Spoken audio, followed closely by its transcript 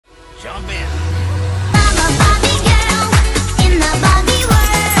Jump in. I'm a Barbie girl in the Barbie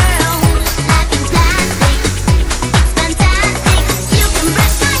world. Life is plastic, it's fantastic. You can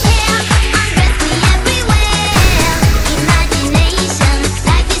brush my hair, undress me everywhere. Imagination,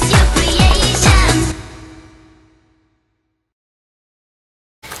 life is your creation.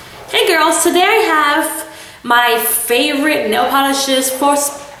 Hey girls, today I have my favorite nail polishes for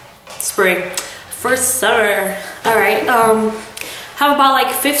spring, for summer. Alright, have about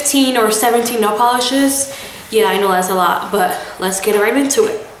like 15 or 17 nail polishes. Yeah, I know that's a lot, but let's get right into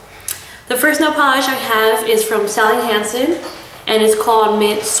it. The first nail polish I have is from HANSEN, and it's called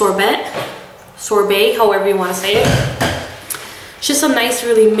Mint Sorbet. Sorbet, however you want to say it. It's just a nice,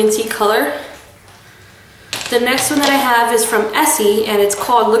 really minty color. The next one that I have is from ESSIE, and it's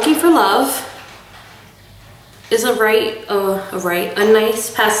called Looking for Love. It's a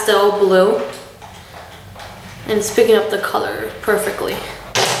nice pastel blue. And it's picking up the color perfectly.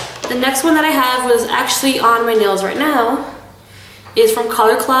 The next one that I have was actually on my nails right now is from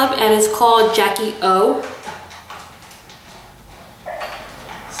Color Club, and it's called Jackie O.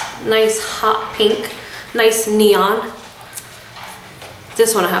 Nice hot pink, nice neon.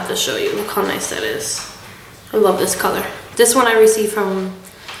 This one I have to show you. Look how nice that is. I love this color. This one I received from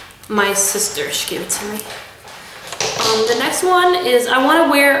my sister. She gave it to me. The next one is I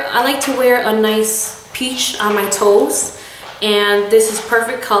like to wear a nice peach on my toes, and this is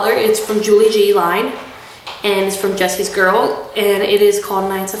perfect color. It's from Julie G line, and it's from Jessie's Girl, and it is called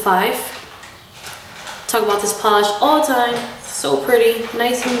 9 to 5. Talk about this polish all the time. So pretty,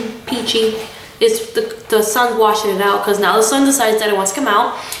 nice and peachy. It's the sun's washing it out because now the sun decides that it wants to come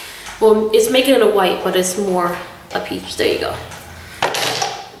out. Well, it's making it a white, but it's more a peach. There you go.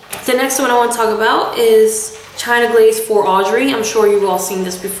 The next one I want to talk about is China Glaze for Audrey. I'm sure you've all seen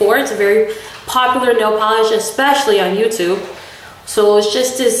this before. It's a very popular nail polish, especially on YouTube. So it's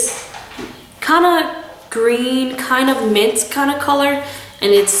just this kind of green, kind of mint kind of color,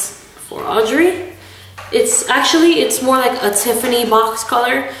 and it's for Audrey. It's more like a Tiffany box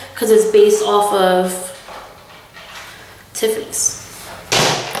color because it's based off of Tiffany's,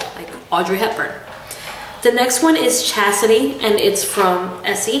 like Audrey Hepburn. The next one is Chastity, and it's from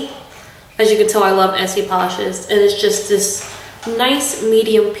ESSIE. As you can tell, I love ESSIE polishes, and it's just this nice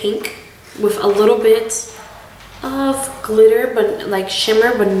medium pink with a little bit of glitter, but like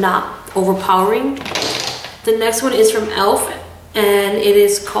shimmer, but not overpowering. The next one is from e.l.f., and it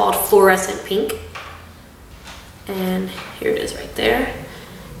is called Fluorescent Pink. And here it is right there.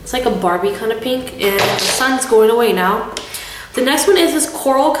 It's like a Barbie kind of pink, and the sun's going away now. The next one is this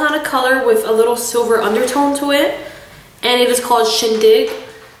coral kind of color with a little silver undertone to it, and it is called Shindig.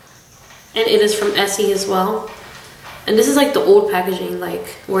 And it is from ESSIE as well. And this is like the old packaging, like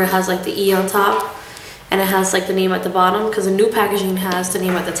where it has like the E on top and it has like the name at the bottom, because the new packaging has the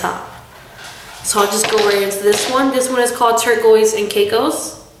name at the top. So I'll just go right into this one. This one is called Turquoise and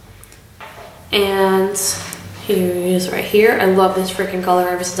CAICOS. And here it is right here. I love this freaking color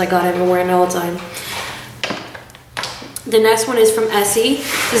ever since I got it. I've been wearing it all the time. The next one is from ESSIE.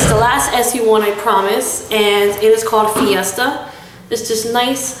 This is the last ESSIE one, I promise. And it is called FIESTA. It's this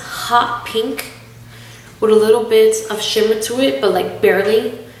nice hot pink with a little bit of shimmer to it, but like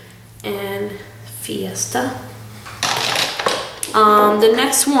barely. And FIESTA. The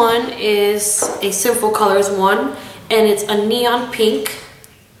next one is a SINFUL Colors one, and it's a neon pink,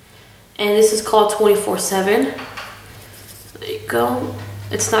 and this is called 24/7. There you go.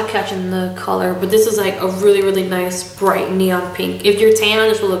 It's not catching the color, but this is like a really, really nice bright neon pink. If you're tan,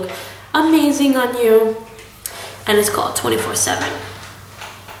 this will look amazing on you. And it's called 24/7.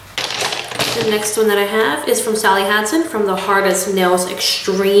 The next one that I have is from HANSEN from the Hard as Nails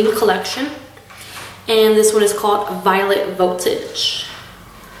Extreme collection. And this one is called Violet Voltage.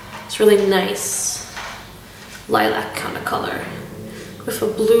 It's really nice lilac kind of color with a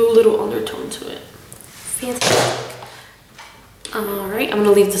blue little undertone to it. Fantastic. Alright, I'm going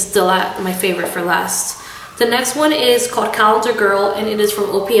to leave this still at my favorite for last. The next one is called Calendar Girl, and it is from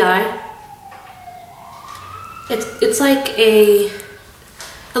OPI. It's like it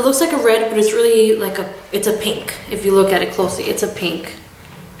looks like a red, but it's really like it's a pink. If you look at it closely, it's a pink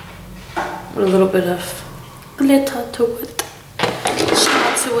with a little bit of glitter to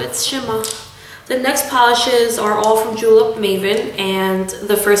it, shimmer. The next polishes are all from JULEP, MAVEN, and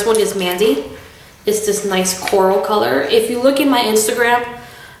the first one is MANDY. It's this nice coral color. If you look in my Instagram,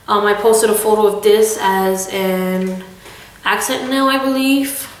 I posted a photo of this as an accent nail, I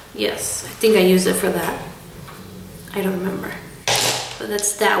believe. Yes, I think I used it for that. I don't remember. But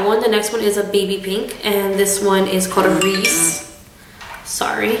that's that one. The next one is a baby pink, and this one is called a REESE.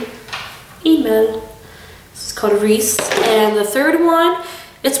 Sorry. Email. This is called a REESE. And the third one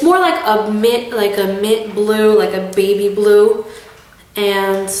It's more like a mint blue, like a baby blue.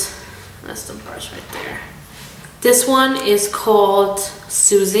 And that's the brush right there. This one is called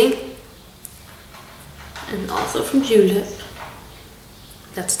SUSIE. And also from JULEP.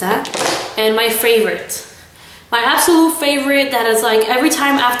 That's that. And my favorite. My absolute favorite that is like every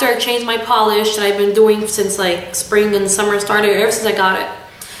time after I change my polish that I've been doing since like spring and summer started, ever since I got it.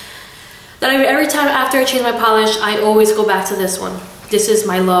 Every time after I change my polish, I always go back to this one. This is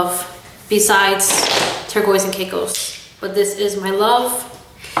my love. Besides Turquoise and CAICOS. But this is my love.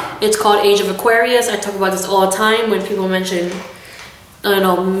 It's called Age of Aquarius. I talk about this all the time when people mention, I don't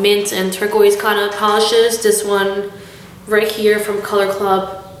know, mint and turquoise kind of polishes. This one right here from Color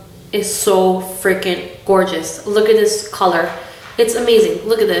Club is so freaking gorgeous. Look at this color. It's amazing.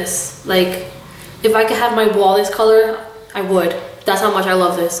 Look at this. Like, if I could have my wall this color, I would. That's how much I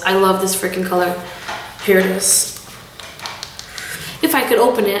love this. I love this freaking color. Here it is. If I could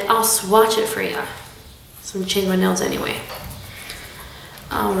open it, I'll swatch it for you. So I'm gonna change my nails anyway.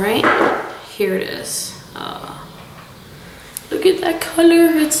 Alright, here it is. Look at that color.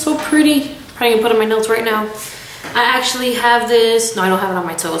 It's so pretty. Probably gonna put it on my nails right now. I actually have this. No, I don't have it on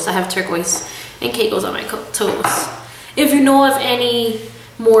my toes. I have turquoise and CAICOS on my toes. If you know of any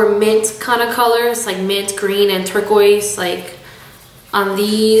more mint kind of colors, like mint, green, and turquoise, like on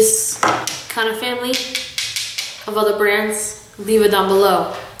these kind of family of other brands, leave it down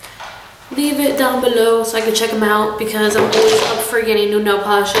below. Leave it down below so I can check them out, because I'm always up for getting new nail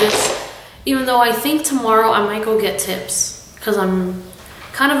polishes. Even though I think tomorrow I might go get tips, because I'm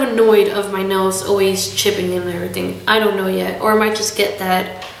kind of annoyed of my nails always chipping and everything. I don't know yet. Or I might just get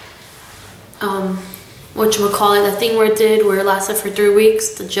that, whatchamacallit, that thing where it lasted for 3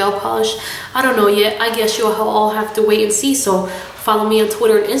 weeks, the gel polish. I don't know yet. I guess you'll all have to wait and see. So follow me on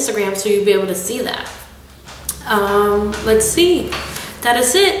Twitter and Instagram so you'll be able to see that. Let's see. That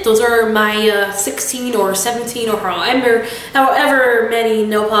is it. Those are my 16 or 17 or however many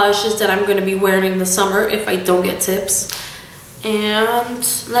nail polishes that I'm going to be wearing in the summer if I don't get tips. And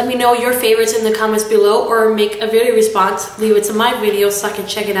let me know your favorites in the comments below, or make a video response. Leave it to my video so I can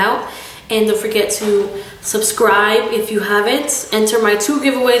check it out. And don't forget to subscribe if you haven't. Enter my 2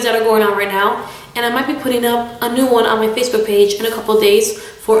 giveaways that are going on right now. And I might be putting up a new one on my Facebook page in a couple days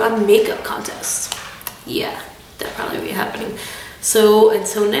for a makeup contest. Yeah, that'll probably be happening. So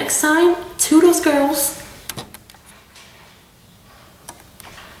until next time, toodles girls.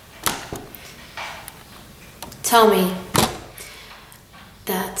 Tell me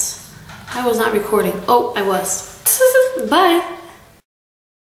that I was not recording. Oh, I was. Bye.